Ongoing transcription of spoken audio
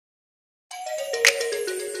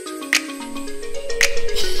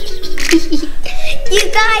You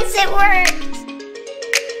guys, it worked!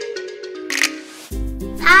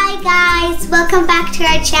 Hi guys, welcome back to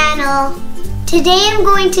our channel. Today I'm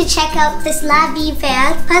going to check out this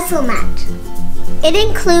Lavievert Puzzle Mat. It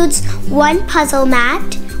includes one puzzle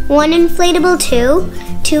mat, one inflatable tube,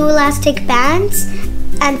 2 elastic bands,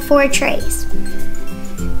 and 4 trays.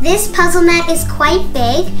 This puzzle mat is quite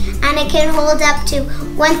big and it can hold up to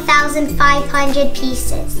 1,500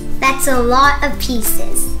 pieces. That's a lot of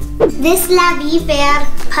pieces. This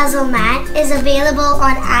Lavievert puzzle mat is available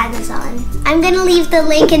on Amazon. I'm going to leave the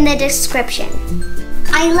link in the description.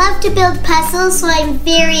 I love to build puzzles, so I'm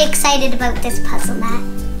very excited about this puzzle mat.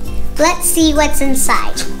 Let's see what's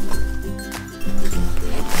inside.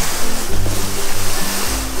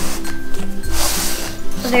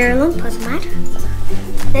 A very long puzzle mat.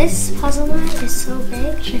 This puzzle mat is so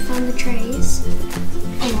big. I found the trays.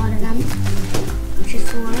 A lot of them. Which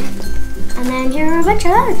is 4. And then here are a bunch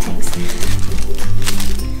of other things.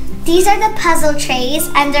 These are the puzzle trays,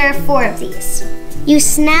 and there are 4 of these. You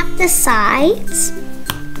snap the sides,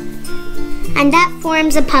 and that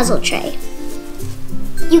forms a puzzle tray.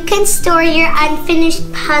 You can store your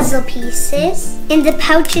unfinished puzzle pieces in the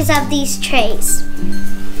pouches of these trays.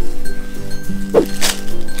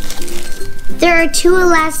 There are 2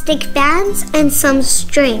 elastic bands and some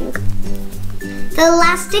string. The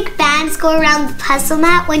elastic bands go around the puzzle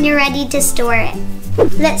mat when you're ready to store it.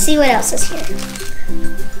 Let's see what else is here.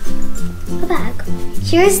 A bag.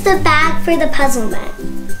 Here's the bag for the puzzle mat.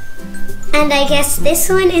 And I guess this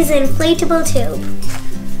one is an inflatable tube.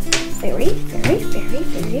 Very, very, very,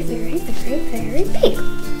 very, very, very, very big.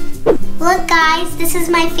 Look guys, this is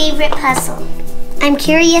my favorite puzzle. I'm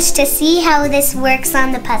curious to see how this works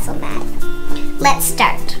on the puzzle mat. Let's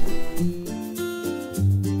start.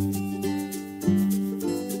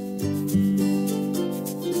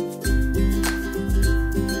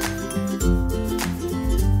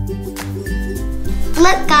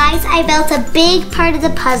 Look guys, I built a big part of the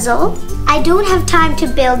puzzle. I don't have time to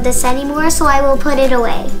build this anymore, so I will put it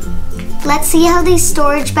away. Let's see how these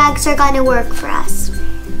storage bags are going to work for us.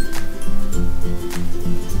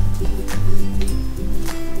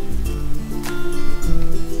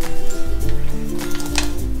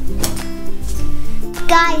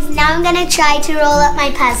 Guys, now I'm going to try to roll up my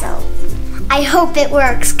puzzle. I hope it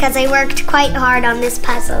works because I worked quite hard on this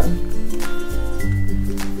puzzle.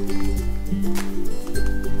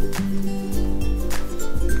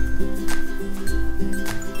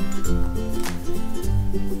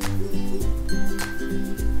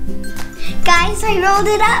 Guys, I rolled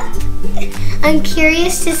it up. I'm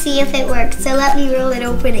curious to see if it works, so let me roll it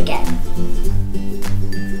open again.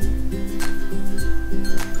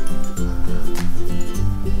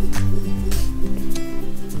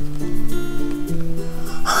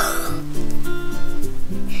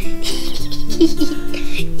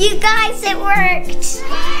 You guys, it worked!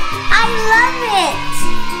 I love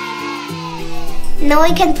it! Now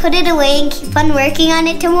I can put it away and keep on working on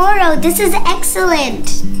it tomorrow. This is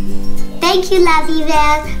excellent! Thank you,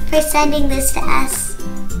 Lavievert, for sending this to us.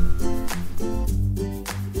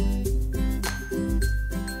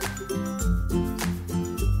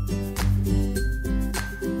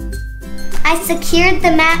 I secured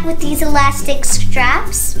the mat with these elastic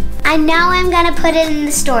straps, and now I'm gonna put it in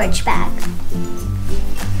the storage bag.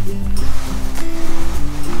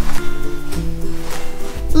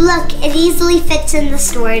 Look, it easily fits in the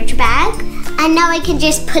storage bag, and now I can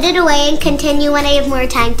just put it away and continue when I have more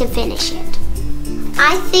time to finish it.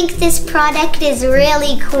 I think this product is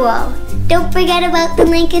really cool. Don't forget about the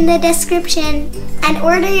link in the description and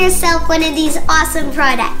order yourself one of these awesome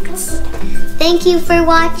products. Thank you for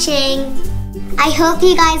watching. I hope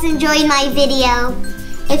you guys enjoyed my video.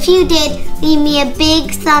 If you did, leave me a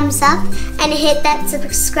big thumbs up and hit that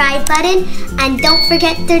subscribe button, and don't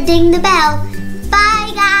forget to ding the bell